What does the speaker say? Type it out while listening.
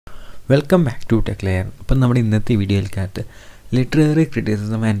Welcome back to tech layer. അപ്പം നമ്മുടെ ഇന്നത്തെ വീഡിയോയിൽക്കകത്ത് ലിറ്റററി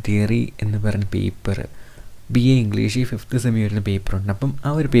ക്രിറ്റിസിസം ആൻഡ് തിയറി എന്ന് പറയുന്ന paper BA English 5th semi വരുന്ന പേപ്പറുണ്ട്. അപ്പം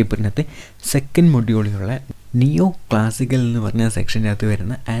ആ ഒരു പേപ്പറിനകത്ത് സെക്കൻഡ് മൊഡ്യൂളിലുള്ള നിയോ ക്ലാസിക്കൽ എന്ന് പറഞ്ഞ സെക്ഷനകത്ത്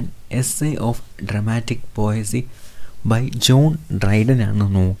വരുന്ന an essay of dramatic പോയസി by John Dryden ആണ്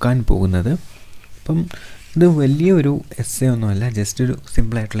നോക്കാൻ പോകുന്നത്. അപ്പം ഇത് വലിയൊരു എസ്സേ ഒന്നുമല്ല, ജസ്റ്റ് ഒരു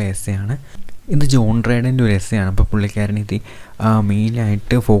സിമ്പിളായിട്ടുള്ള എസ്സേ ആണ്. ഇത് ജോൺ ഡ്രൈഡൻ്റെ ഒരു എസ്സേ ആണ്. അപ്പോൾ പുള്ളിക്കാരൻ ഇത്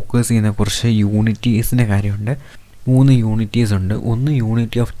മെയിനായിട്ട് ഫോക്കസ് ചെയ്യുന്ന കുറച്ച് യൂണിറ്റീസിൻ്റെ കാര്യമുണ്ട്. 3 യൂണിറ്റീസ് ഉണ്ട്. 1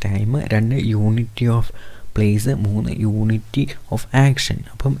 unity of time, 2 unity of place, 3 unity of action.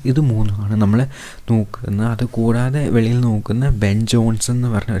 അപ്പം ഇത് 3ആണ് നമ്മൾ നോക്കുന്നത്. അത് കൂടാതെ വെളിയിൽ നോക്കുന്ന ബെൻ ജോൺസൺ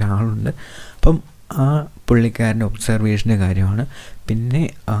എന്ന് പറഞ്ഞ ഒരാളുണ്ട്. അപ്പം ആ പുള്ളിക്കാരൻ്റെ ഒബ്സർവേഷൻ്റെ കാര്യമാണ്. പിന്നെ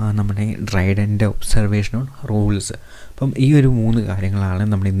നമ്മുടെ ഡ്രൈഡൻ്റെ ഒബ്സർവേഷൻ ഓൺ റൂൾസ്. അപ്പം ഈ ഒരു 3 കാര്യങ്ങളാണ്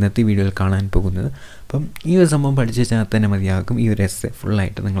നമ്മൾ ഇന്നത്തെ വീഡിയോയിൽ കാണാൻ പോകുന്നത്. അപ്പം ഈ ഒരു സംഭവം പഠിച്ചു വെച്ചാൽ തന്നെ മതിയാകും. ഈ ഒരു എസ്സേ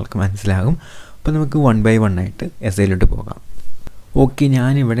ഫുള്ളായിട്ട് നിങ്ങൾക്ക് മനസ്സിലാകും. അപ്പം നമുക്ക് 1 by 1 ആയിട്ട് എസ്സേയിലോട്ട് പോകാം. ഓക്കെ,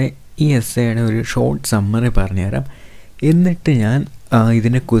 ഞാനിവിടെ ഈ എസ്സേയുടെ ഒരു ഷോർട്ട് സമ്മറി പറഞ്ഞുതരാം. എന്നിട്ട് ഞാൻ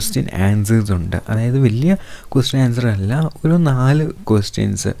ഇതിൻ്റെ ക്വസ്റ്റ്യൻ ആൻസേഴ്സ് ഉണ്ട്. അതായത് വലിയ ക്വസ്റ്റ്യൻ ആൻസർ അല്ല, ഒരു 4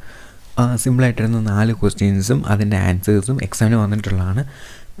 ക്വസ്റ്റ്യൻസ്, സിമ്പിളായിട്ടിരുന്ന 4 ക്വസ്റ്റ്യൻസും അതിൻ്റെ ആൻസേഴ്സും എക്സാമിന് വന്നിട്ടുള്ളതാണ്.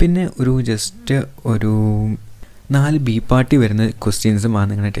 പിന്നെ ഒരു ജസ്റ്റ് ഒരു 4 ബി പാർട്ടി വരുന്ന ക്വസ്റ്റ്യൻസും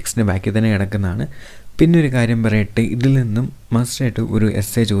നിങ്ങളുടെ ടെക്സ്റ്റിൻ്റെ ബാക്കിൽ തന്നെ കിടക്കുന്നതാണ്. പിന്നെ ഒരു കാര്യം പറയട്ടെ, ഇതിൽ നിന്നും മസ്റ്റായിട്ട് ഒരു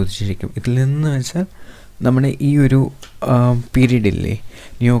എസ്സേ ചോദിച്ചിരിക്കും. ഇതിൽ നിന്ന് വെച്ചാൽ നമ്മുടെ ഈ ഒരു പീരീഡില്ലേ,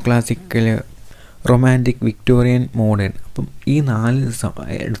 നിയോ ക്ലാസിക്കൽ, റൊമാൻറ്റിക്, വിക്ടോറിയൻ, മോഡേൺ. അപ്പം ഈ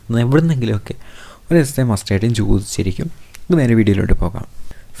 4 എവിടുന്നെങ്കിലുമൊക്കെ ഒരു എസ്സേ മസ്റ്റായിട്ടും ചോദിച്ചിരിക്കും. ഇത് നേരെ വീഡിയോയിലോട്ട് പോകാം.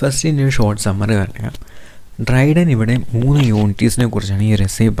 ഫസ്റ്റ് ഇതിൻ്റെ ഒരു ഷോർട്ട് സമ്മറി പറയാം. ഡ്രൈഡൻ ഇവിടെ 3 യൂണിറ്റീസിനെ കുറിച്ചാണ് ഈ ഒരു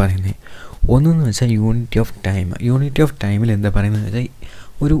എസ്സേ പറയുന്നത്. ഒന്നെന്ന് വെച്ചാൽ unity of time. Unity of ടൈമിൽ എന്താ പറയുന്നത് വെച്ചാൽ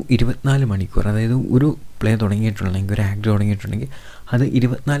ഒരു 24 മണിക്കൂർ, അതായത് ഒരു പ്ലേ തുടങ്ങിയിട്ടുണ്ടെങ്കിൽ, ഒരു ആക്ട് തുടങ്ങിയിട്ടുണ്ടെങ്കിൽ അത്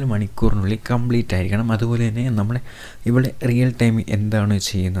 24 മണിക്കൂറിനുള്ളിൽ കംപ്ലീറ്റ് ആയിരിക്കണം. അതുപോലെ തന്നെ നമ്മുടെ ഇവിടെ റിയൽ ടൈം എന്താണ്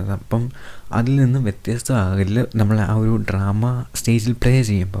ചെയ്യുന്നത്, അപ്പം അതിൽ നിന്ന് വ്യത്യസ്തമാകില്ല നമ്മൾ ആ ഒരു ഡ്രാമ സ്റ്റേജിൽ പ്ലേ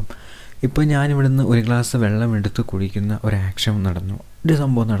ചെയ്യുമ്പം. ഇപ്പോൾ ഞാനിവിടുന്ന് ഒരു ഗ്ലാസ് വെള്ളം എടുത്ത് കുടിക്കുന്ന ഒരു ആക്ഷൻ നടന്നു, ഒരു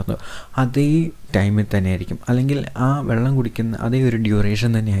സംഭവം നടന്നു, അതേ ടൈമിൽ തന്നെ ആയിരിക്കും, അല്ലെങ്കിൽ ആ വെള്ളം കുടിക്കുന്ന അതേ ഒരു ഡ്യൂറേഷൻ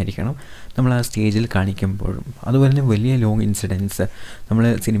തന്നെ ആയിരിക്കണം നമ്മൾ ആ സ്റ്റേജിൽ കാണിക്കുമ്പോഴും. അതുപോലെ തന്നെ വലിയ ലോങ് ഇൻസിഡൻസ് നമ്മൾ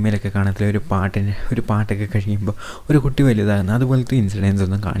സിനിമയിലൊക്കെ കാണത്തില്ല, ഒരു പാട്ടൊക്കെ കഴിയുമ്പോൾ ഒരു കുട്ടി വലുതാകുന്ന അതുപോലത്തെ ഇൻസിഡൻസ്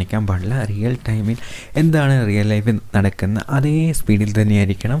ഒന്നും കാണിക്കാൻ പാടില്ല. റിയൽ ടൈമിൽ എന്താണ് റിയൽ ലൈഫിൽ നടക്കുന്ന അതേ സ്പീഡിൽ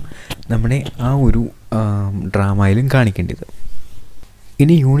തന്നെയായിരിക്കണം നമ്മുടെ ആ ഒരു ഡ്രാമയിലും കാണിക്കേണ്ടത്.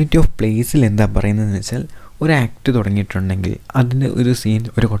 ഇനി യൂണിറ്റി ഓഫ് പ്ലേസിൽ എന്താ പറയുന്നതെന്ന് വെച്ചാൽ, ഒരു ആക്ട് തുടങ്ങിയിട്ടുണ്ടെങ്കിൽ അതിൻ്റെ ഒരു സീൻ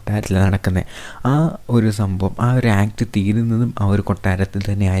ഒരു കൊട്ടാരത്തിലാണ് നടക്കുന്നത്. ആ ഒരു സംഭവം, ആ ഒരു ആക്ട് തീരുന്നതും ആ ഒരു കൊട്ടാരത്തിൽ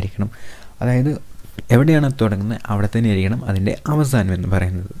തന്നെ ആയിരിക്കണം. അതായത് എവിടെയാണ് തുടങ്ങുന്നത് അവിടെ തന്നെ ആയിരിക്കണം അതിൻ്റെ അവസാനം എന്ന്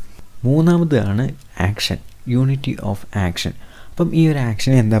പറയുന്നത്. മൂന്നാമതാണ് ആക്ഷൻ, യൂണിറ്റി ഓഫ് ആക്ഷൻ. അപ്പം ഈ ഒരു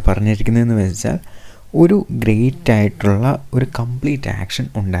ആക്ഷൻ എന്താ പറഞ്ഞിരിക്കുന്നതെന്ന് വെച്ചാൽ, ഒരു ഗ്രേറ്റ് ആയിട്ടുള്ള ഒരു കംപ്ലീറ്റ് ആക്ഷൻ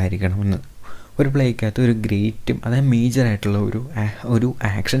ഉണ്ടായിരിക്കണമെന്ന്. ഒരു പ്ലേക്കകത്ത് ഒരു ഗ്രേറ്റും അതായത് മേജറായിട്ടുള്ള ഒരു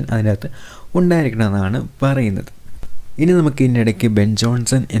ആക്ഷൻ അതിനകത്ത് ഉണ്ടായിരിക്കണമെന്നാണ് പറയുന്നത്. ഇനി നമുക്ക് ഇതിൻ്റെ ഇടയ്ക്ക് ബെൻ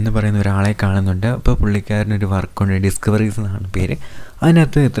ജോൺസൺ എന്ന് പറയുന്ന ഒരാളെ കാണുന്നുണ്ട്. അപ്പോൾ പുള്ളിക്കാരനൊരു വർക്കുണ്ട്, ഡിസ്കവറീസ് എന്നാണ് പേര്.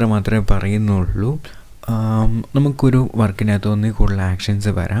 അതിനകത്ത് ഇത്ര മാത്രമേ പറയുന്നുള്ളൂ. നമുക്കൊരു വർക്കിനകത്ത് ഒന്നിൽ കൂടുതൽ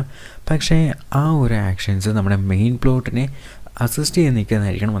ആക്ഷൻസ് വരാം, പക്ഷേ ആ ഒരു ആക്ഷൻസ് നമ്മുടെ മെയിൻ പ്ലോട്ടിനെ അസിസ്റ്റ് ചെയ്ത്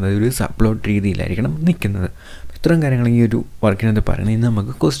നിൽക്കുന്നതായിരിക്കണം, അതായത് ഒരു സബ്പ്ലോട്ട് രീതിയിലായിരിക്കണം നിൽക്കുന്നത്. ഇത്തരം കാര്യങ്ങൾ ഈ ഒരു വർക്കിനകത്ത് പറയുന്നത്. ഇന്ന്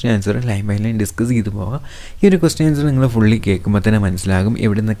നമുക്ക് question answer line by line discuss ചെയ്ത് പോകാം. ഈ ഒരു ക്വസ്റ്റ്യൻ ആൻസർ നിങ്ങൾ ഫുള്ളി കേൾക്കുമ്പോൾ തന്നെ മനസ്സിലാകും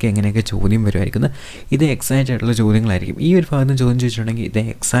എവിടെ നിന്നൊക്കെ എങ്ങനെയൊക്കെ ചോദ്യം വരുമായിരിക്കും. ഇത് എക്സാക്റ്റ് ആയിട്ടുള്ള ചോദ്യങ്ങളായിരിക്കും. ഈ ഒരു ഭാഗത്ത് ചോദ്യം ചോദിച്ചിട്ടുണ്ടെങ്കിൽ ഇത്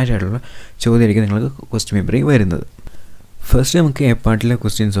എക്സാക്റ്റ് ആയിട്ടുള്ള ചോദ്യമായിരിക്കും നിങ്ങൾക്ക് ക്വസ്റ്റ്യൻ പേപ്പറിൽ വരുന്നത്. ഫസ്റ്റ് നമുക്ക് എ പാർട്ടിലെ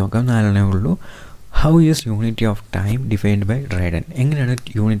ക്വസ്റ്റ്യൻസ് നോക്കാം. 4 ഉള്ളൂ. How is unity of time defined by Dryden? എങ്ങനെയാണ്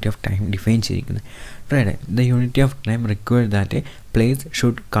യൂണിറ്റി ഓഫ് ടൈം ഡിഫൈൻ ചെയ്തിരിക്കുന്നത്? Dryden, the unity of time require that A place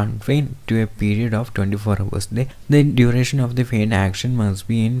should confine to a period of 24 hours. The duration of the feigned action must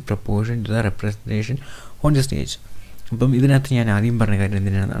be in proportion to the representation on the stage. അപ്പം ഇതിനകത്ത് ഞാൻ ആദ്യം പറഞ്ഞ കാര്യം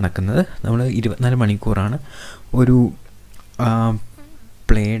എന്തിനാണ് നടക്കുന്നത്, നമ്മൾ 24 മണിക്കൂറാണ് ഒരു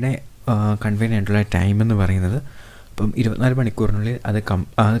പ്ലേയുടെ കൺഫൈൻ ആയിട്ടുള്ള ടൈം എന്ന് പറയുന്നത്. അപ്പം 24 മണിക്കൂറിനുള്ളിൽ അത്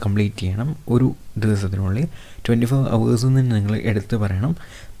കംപ്ലീറ്റ് ചെയ്യണം. ഒരു ദിവസത്തിനുള്ളിൽ 24 hours നിന്ന് നിങ്ങൾ എടുത്ത് പറയണം.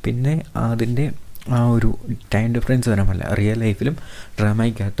 പിന്നെ അതിൻ്റെ ആ ഒരു ടൈം ഡിഫറൻസ് വരാൻ പാടില്ല. റിയൽ ലൈഫിലും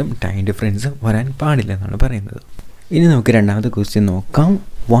ഡ്രാമയ്ക്കകത്തും ടൈം ഡിഫറൻസ് വരാൻ പാടില്ല എന്നാണ് പറയുന്നത്. ഇനി നമുക്ക് രണ്ടാമത്തെ ക്വസ്റ്റ്യൻ നോക്കാം.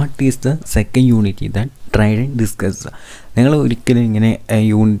 What is the second unity that Dryden discuss? നിങ്ങൾ ഒരിക്കലും ഇങ്ങനെ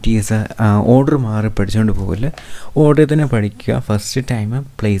യൂണിറ്റീസ് ഓർഡർ മാറി പഠിച്ചുകൊണ്ട് പോകില്ല. ഓർഡറിൽ തന്നെ പഠിക്കുക. ഫസ്റ്റ് ടൈം,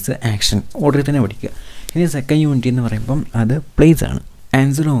 പ്ലേസ്, ആക്ഷൻ, ഓർഡറിൽ തന്നെ പഠിക്കുക. ഇനി സെക്കൻഡ് യൂണിറ്റി എന്ന് പറയുമ്പം അത് പ്ലേസ് ആണ്.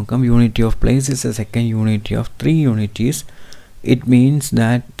 ആൻസർ നോക്കാം. Unity of place is A second unity of 3 unities. It means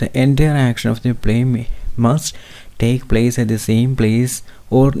that the entire action of the play must take place at the same place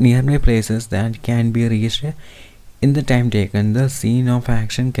or nearby places that can be reached in the time taken. The scene of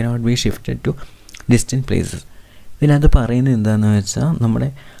action cannot be shifted to distant places. ഇതിനകത്ത് പറയുന്നത് എന്താണെന്ന് വെച്ചാൽ നമ്മുടെ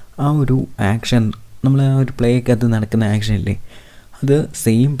ആ ഒരു action, നമ്മൾ ആ ഒരു പ്ലേക്കകത്ത് നടക്കുന്ന ആക്ഷൻ ഇല്ലേ, അത്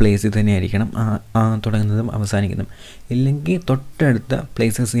സെയിം പ്ലേസിൽ തന്നെ ആയിരിക്കണം തുടങ്ങുന്നതും അവസാനിക്കുന്നതും. ഇല്ലെങ്കിൽ തൊട്ടടുത്ത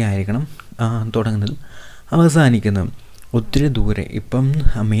പ്ലേസസിൽ ആയിരിക്കണം തുടങ്ങുന്നതും അവസാനിക്കുന്നതും. ഒത്തിരി ദൂരെ, ഇപ്പം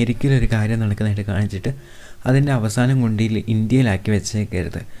അമേരിക്കയിലൊരു കാര്യം നടക്കുന്നതായിട്ട് കാണിച്ചിട്ട് അതിൻ്റെ അവസാനം കൊണ്ട് ഇന്ത്യയിലാക്കി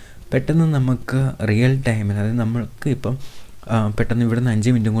വെച്ചേക്കരുത്. പെട്ടെന്ന് നമുക്ക് റിയൽ ടൈമിൽ, അതായത് നമ്മൾക്ക് ഇപ്പം പെട്ടെന്ന് ഇവിടുന്ന്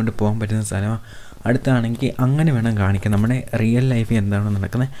 5 മിനിറ്റും കൊണ്ട് പോകാൻ പറ്റുന്ന സ്ഥലം അടുത്താണെങ്കിൽ അങ്ങനെ വേണം കാണിക്കാൻ. നമ്മുടെ റിയൽ ലൈഫിൽ എന്താണോ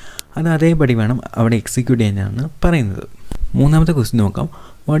നടക്കുന്നത് അത് അതേപടി വേണം അവിടെ എക്സിക്യൂട്ട് ചെയ്യാനാണ് പറയുന്നത്. മൂന്നാമത്തെ ക്വസ്റ്റ്യൻ നോക്കാം.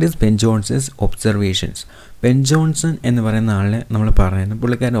 What is Ben Johnson's observations? Ben Johnson എന്ന് പറയുന്ന ആളിനെ നമ്മൾ പറയുന്നത്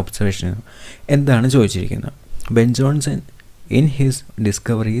പുള്ളിക്കാരൻ്റെ ഒബ്സർവേഷൻ എന്താണ് ചോദിച്ചിരിക്കുന്നത്. Ben Johnson in his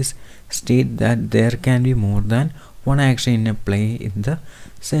discoveries state that there can be more than one action in a play in the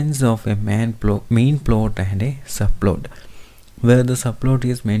sense of a main plot and a subplot, where the subplot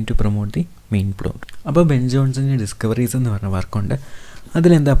is meant to promote the main plot. അപ്പോൾ Ben ജോൺസൻ്റെ discoveries എന്ന് പറഞ്ഞ വർക്കുണ്ട്.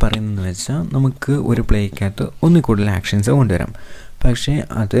 അതിലെന്താ പറയുന്നതെന്ന് വെച്ചാൽ നമുക്ക് ഒരു പ്ലേക്കകത്ത് ഒന്നിൽ കൂടുതൽ ആക്ഷൻസ് കൊണ്ടുവരാം. പക്ഷേ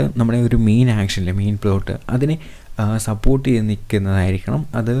അത് നമ്മുടെ ഒരു മെയിൻ ആക്ഷനിലെ മെയിൻ പ്ലോട്ട് അതിനെ സപ്പോർട്ട് ചെയ്ത് നിൽക്കുന്നതായിരിക്കണം.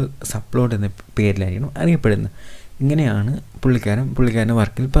 അത് സബ്പ്ലോട്ട് എന്ന പേരിലായിരിക്കണം അറിയപ്പെടുന്നത്. ഇങ്ങനെയാണ് പുള്ളിക്കാരൻ്റെ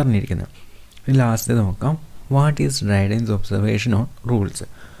വർക്കിൽ പറഞ്ഞിരിക്കുന്നത്. ലാസ്റ്റ് നോക്കാം. What is ഡ്രൈഡൻസ് observation on rules?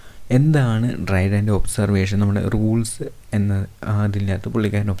 എന്താണ് ഡ്രൈഡൻ്റെ ഒബ്സർവേഷൻ, നമ്മുടെ റൂൾസ് എന്ന അതിനകത്ത്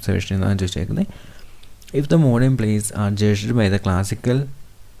പുള്ളിക്കാരൻ്റെ ഒബ്സർവേഷൻ എന്നാണ് ചോദിച്ചേക്കുന്നത്. If the modern place R judged by the classical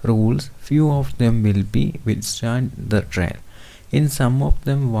rules, few of them will withstand the trial. In some of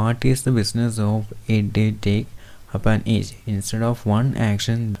them what is the business of A day take up an age. Instead of one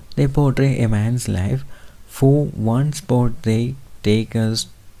action they portray A man's life. For one spot they take us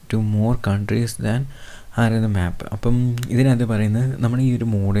to more countries than are in the map. അപ്പം ഇതിനകത്ത് പറയുന്നത് നമ്മുടെ ഈ ഒരു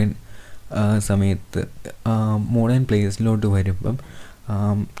modern സമയത്ത് modern പ്ലേസിലോട്ട് വരുമ്പം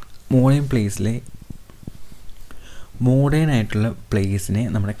modern പ്ലേസിലെ modern ആയിട്ടുള്ള പ്ലേസിനെ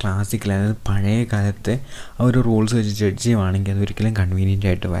നമ്മുടെ ക്ലാസിക്കൽ, അതായത് പഴയ കാലത്തെ ആ ഒരു റൂൾസ് വെച്ച് ജഡ്ജ് ചെയ്യുവാണെങ്കിൽ അതൊരിക്കലും കൺവീനിയൻ്റ്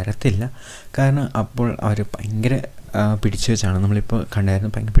ആയിട്ട് വരത്തില്ല. കാരണം അപ്പോൾ അവർ ഭയങ്കര പിടിച്ചു വെച്ചാണ്, നമ്മളിപ്പോൾ കണ്ടായിരുന്നു,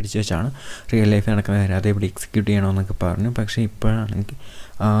 ഭയങ്കര പിടിച്ചു വെച്ചാണ് റിയൽ ലൈഫ് നടക്കുന്ന കാര്യം അതേപടി എക്സിക്യൂട്ട് ചെയ്യണമെന്നൊക്കെ പറഞ്ഞു. പക്ഷേ ഇപ്പോഴാണെങ്കിൽ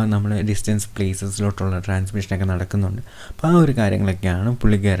നമ്മൾ ഡിസ്റ്റൻസ് പ്ലേസസിലോട്ടുള്ള ട്രാൻസ്മിഷനൊക്കെ നടക്കുന്നുണ്ട്. അപ്പോൾ ആ ഒരു കാര്യങ്ങളൊക്കെയാണ്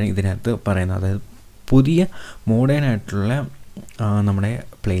പുള്ളിക്കാരൻ ഇതിനകത്ത് പറയുന്നത്. അതായത് പുതിയ മോഡേൺ ആയിട്ടുള്ള നമ്മുടെ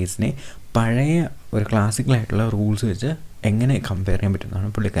പ്ലേസിനെ പഴയ ഒരു ക്ലാസിക്കലായിട്ടുള്ള റൂൾസ് വെച്ച് എങ്ങനെ കമ്പയർ ചെയ്യാൻ പറ്റുന്നതാണ്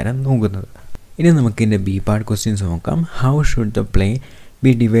പുള്ളിക്കാരൻ നോക്കുന്നത്. ഇനി നമുക്ക് ഇതിൻ്റെ ബി പാർട്ട് ക്വസ്റ്റ്യൻസ് നോക്കാം. How should the play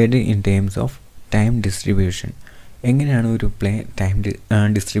be divided in terms of time distribution? എങ്ങനെയാണ് ഒരു play time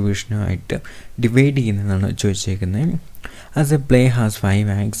ഡിസ്ട്രിബ്യൂഷനുമായിട്ട് divide ചെയ്യുന്നതെന്നാണ് ചോദിച്ചേക്കുന്നത്. As A play has 5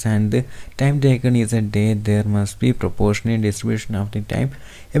 acts and the time taken is a day, there must be proportionate distribution of the time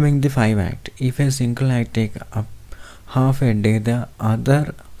among the 5 acts. If a single act take up half a day, the other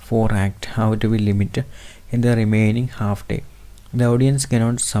 4 acts have to be limited in the remaining half day. The audience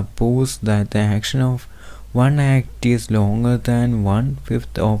cannot suppose that the action of one act is longer than 1/5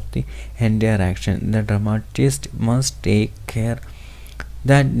 of the entire action. The dramatist must take care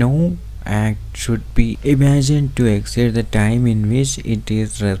that no act should be imagined to exceed the time in which it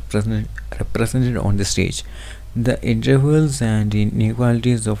is represented on the stage. The intervals and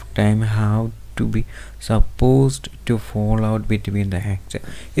inequalities of time have to be supposed to fall out between the acts.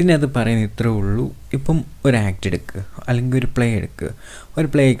 ഇതിനകത്ത് പറയുന്നത് ഇത്രേ ഉള്ളൂ. ഇപ്പം ഒരു act എടുക്കുക, അല്ലെങ്കിൽ ഒരു play എടുക്കുക. ഒരു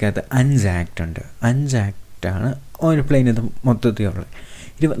പ്ലേക്കകത്ത് 5 ആക്ട് ഉണ്ട്. 5 ആക്ടാണ് ഒരു പ്ലേനകത്ത് മൊത്തത്തിലുള്ളത്.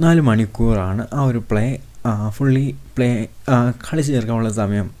 24 മണിക്കൂറാണ് ആ ഒരു പ്ലേ ഫുള്ളി കളിച്ച് ചേർക്കാനുള്ള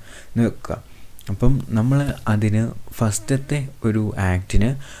സമയം വെക്കുക. അപ്പം നമ്മൾ അതിന് ഫസ്റ്റത്തെ ഒരു ആക്ടിന്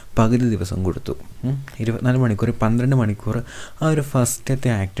പകുതി ദിവസം കൊടുത്തു. 24 മണിക്കൂർ, 12 മണിക്കൂർ ആ ഒരു ഫസ്റ്റത്തെ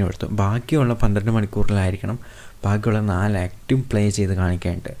ആക്ടിന് കൊടുത്തു. ബാക്കിയുള്ള 12 മണിക്കൂറിലായിരിക്കണം ബാക്കിയുള്ള 4 ആക്റ്റും പ്ലേ ചെയ്ത്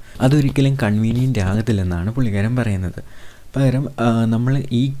കാണിക്കാനായിട്ട്. അതൊരിക്കലും കൺവീനിയൻ്റ് ആകത്തില്ലെന്നാണ് പുള്ളിക്കാരൻ പറയുന്നത്. പകരം നമ്മൾ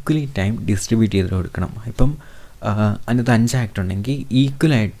ഈക്വലി ടൈം ഡിസ്ട്രിബ്യൂട്ട് ചെയ്ത് കൊടുക്കണം. ഇപ്പം അതിനകത്ത് 5 ആക്ട് ഉണ്ടെങ്കിൽ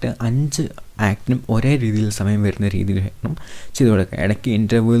ഈക്വലായിട്ട് 5 ആക്ടിനും ഒരേ രീതിയിൽ സമയം വരുന്ന രീതിയിൽ വേണം ചെയ്ത് കൊടുക്കുക. ഇടയ്ക്ക്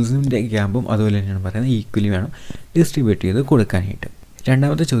ഇൻ്റർവെൽസിൻ്റെ ഗ്യാപ്പും അതുപോലെ തന്നെയാണ് പറയുന്നത്, ഈക്വലി വേണം ഡിസ്ട്രിബ്യൂട്ട് ചെയ്ത് കൊടുക്കാനായിട്ട്.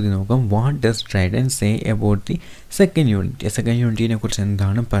 രണ്ടാമത്തെ ചോദ്യം നോക്കാം. What does Dryden say about the second unity? Second യൂണിറ്റിനെ കുറിച്ച്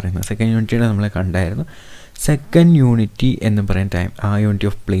എന്താണ് പറയുന്നത്? സെക്കൻഡ് യൂണിറ്റിയുടെ നമ്മൾ കണ്ടായിരുന്നു. സെക്കൻഡ് യൂണിറ്റി എന്ന് പറയുന്ന ടൈം ആ യൂണിറ്റി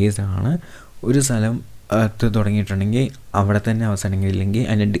ഓഫ് പ്ലേസ് ആണ്. ഒരു സ്ഥലം തുടങ്ങിയിട്ടുണ്ടെങ്കിൽ അവിടെ തന്നെ അവസാനിക്കണം, ഇല്ലെങ്കിൽ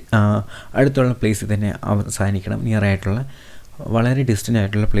അതിൻ്റെ അടുത്തുള്ള പ്ലേസിൽ തന്നെ അവസാനിക്കണം. നിയർ ആയിട്ടുള്ള വളരെ ഡിസ്റ്റൻ്റ്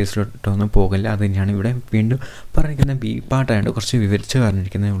ആയിട്ടുള്ള പ്ലേസിലോട്ടൊന്നും പോകില്ല. അത് തന്നെയാണ് ഇവിടെ വീണ്ടും പറഞ്ഞിരിക്കുന്ന ബി പാർട്ടായിട്ട് കുറച്ച് വിവരിച്ച്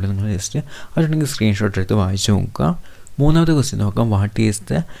പറഞ്ഞിരിക്കുന്നത്. ഇവിടെ നിങ്ങൾ ജസ്റ്റ് അതുണ്ടെങ്കിൽ സ്ക്രീൻഷോട്ട് എടുത്ത് വായിച്ചു നോക്കുക. മൂന്നാമത്തെ ക്വസ്റ്റ്യൻ നോക്കാം. What is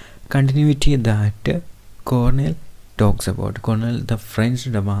the continuity that Cornell talks about. Cornell, the French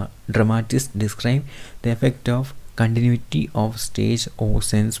dramatist, described the effect of continuity of stage or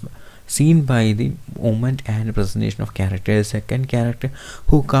sense seen by the movement and presentation of characters. Second character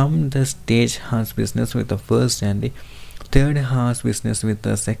who come the stage has business with the first, and the third has business with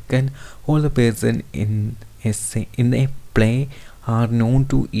the second. All the person in a play are known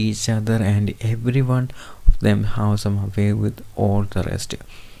to each other, and every one of them has some way with all the rest.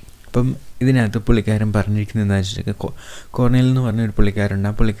 അപ്പം ഇതിനകത്ത് പുള്ളിക്കാരൻ പറഞ്ഞിരിക്കുന്നത് എന്താ വെച്ചാൽ, കോർണേൽ എന്ന് പറഞ്ഞൊരു പുള്ളിക്കാരുണ്ട്.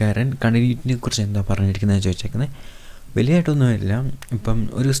 ആ പുള്ളിക്കാരൻ കണ്ടിന്യൂറ്റിനെ കുറിച്ച് എന്താ പറഞ്ഞിരിക്കുന്നത് ചോദിച്ചേക്കുന്നത്, വലിയതായിട്ടൊന്നുമില്ല. ഇപ്പം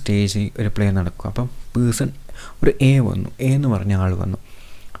ഒരു സ്റ്റേജ് ഒരു പ്ലേ നടക്കും. അപ്പം പേഴ്സൺ ഒരു എ എന്ന് പറഞ്ഞ ആൾ വന്നു.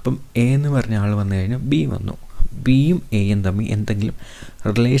 അപ്പം എ എന്ന് പറഞ്ഞ ആൾ വന്നു കഴിഞ്ഞാൽ ബി വന്നു. ബിയും എയും തമ്മിൽ എന്തെങ്കിലും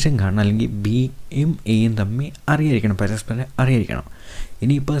റിലേഷൻ കാണണം, അല്ലെങ്കിൽ ബിയും എയും തമ്മിൽ അറിയായിരിക്കണം, പരസ്പരം അറിയായിരിക്കണം.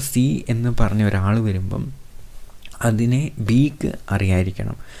 ഇനിയിപ്പോൾ സി എന്ന് പറഞ്ഞ ഒരാൾ വരുമ്പം അതിനെ ബിക്ക്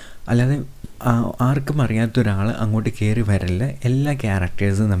അറിയായിരിക്കണം. അല്ലാതെ ആർക്കും അറിയാത്ത ഒരാൾ അങ്ങോട്ട് കയറി വരില്ല. എല്ലാ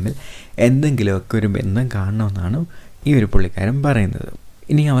ക്യാരക്ടേഴ്സും തമ്മിൽ എന്തെങ്കിലുമൊക്കെ ഒരു ബന്ധം കാണണമെന്നാണ് ഈ ഒരു പുള്ളിക്കാരൻ പറയുന്നത്.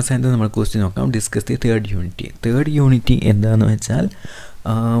 ഇനി അവസാനത്തെ നമ്മൾ ക്വസ്റ്റ്യൻ നോക്കാം. Discuss the third unity. Third unity എന്താണെന്ന് വെച്ചാൽ,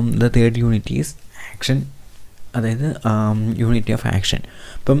 the third unity is action, അതായത് യൂണിറ്റി ഓഫ് ആക്ഷൻ.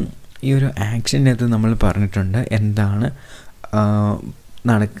 അപ്പം ഈ ഒരു ആക്ഷനകത്ത് നമ്മൾ പറഞ്ഞിട്ടുണ്ട് എന്താണ്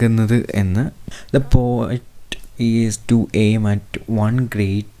നടക്കുന്നത് എന്ന്. The poet is to aim at one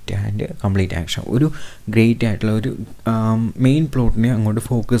great and complete action. ഒരു ഗ്രേറ്റ് ആയിട്ടുള്ള ഒരു മെയിൻ പ്ലോട്ടിനെ അങ്ങോട്ട്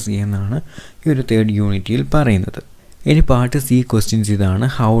ഫോക്കസ് ചെയ്യുന്നതാണ് ഈ ഒരു തേർഡ് യൂണിറ്റിയിൽ പറയുന്നത്. ഇനി പാർട്ട് സി ക്വസ്റ്റ്യൻസ് ഇതാണ്.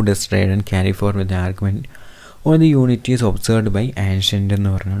 How does Dryden carry forward the argument or the unity is observed by ancient എന്ന്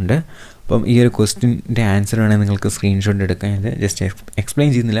പറഞ്ഞിട്ടുണ്ട്. അപ്പം ഈ ഒരു ക്വസ്റ്റ്യൻ്റെ ആൻസർ വേണമെങ്കിൽ നിങ്ങൾക്ക് സ്ക്രീൻഷോട്ട് എടുക്കാൻ. ഇത് ജസ്റ്റ് എക്സ്പ്ലെയിൻ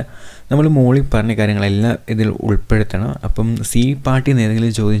ചെയ്യുന്നില്ല, നമ്മൾ മോളിൽ പറഞ്ഞ കാര്യങ്ങളെല്ലാം ഇതിൽ ഉൾപ്പെടുത്തണം. അപ്പം സി പാർട്ടിയിൽ നിന്ന്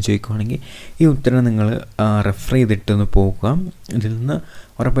ഏതെങ്കിലും ചോദ്യം ചോദിക്കുകയാണെങ്കിൽ ഈ ഉത്തരം നിങ്ങൾ റെഫർ ചെയ്തിട്ടൊന്ന് പോകുക. ഇതിൽ നിന്ന്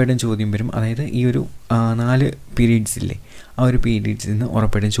ഉറപ്പായിട്ടും ചോദ്യം വരും. അതായത് ഈ ഒരു 4 പീരീഡ്സ് ഇല്ലേ, ആ ഒരു പീരീഡ്സിൽ നിന്ന്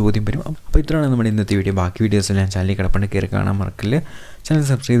ഉറപ്പായിട്ടും ചോദ്യം വരും. അപ്പോൾ ഇത്രയാണ് നമ്മുടെ ഇന്നത്തെ വീഡിയോ. ബാക്കി വീഡിയോസെല്ലാം ചാനലിൽ കിടപ്പുണ്ട്, കയറി കാണാൻ മറക്കില്ല. ചാനൽ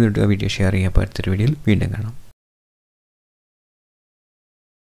സബ്സ്ക്രൈബ് ചെയ്തിട്ട് വീഡിയോ ഷെയർ ചെയ്യുക. അപ്പോൾ അടുത്തൊരു വീഡിയോയിൽ വീണ്ടും കാണാം.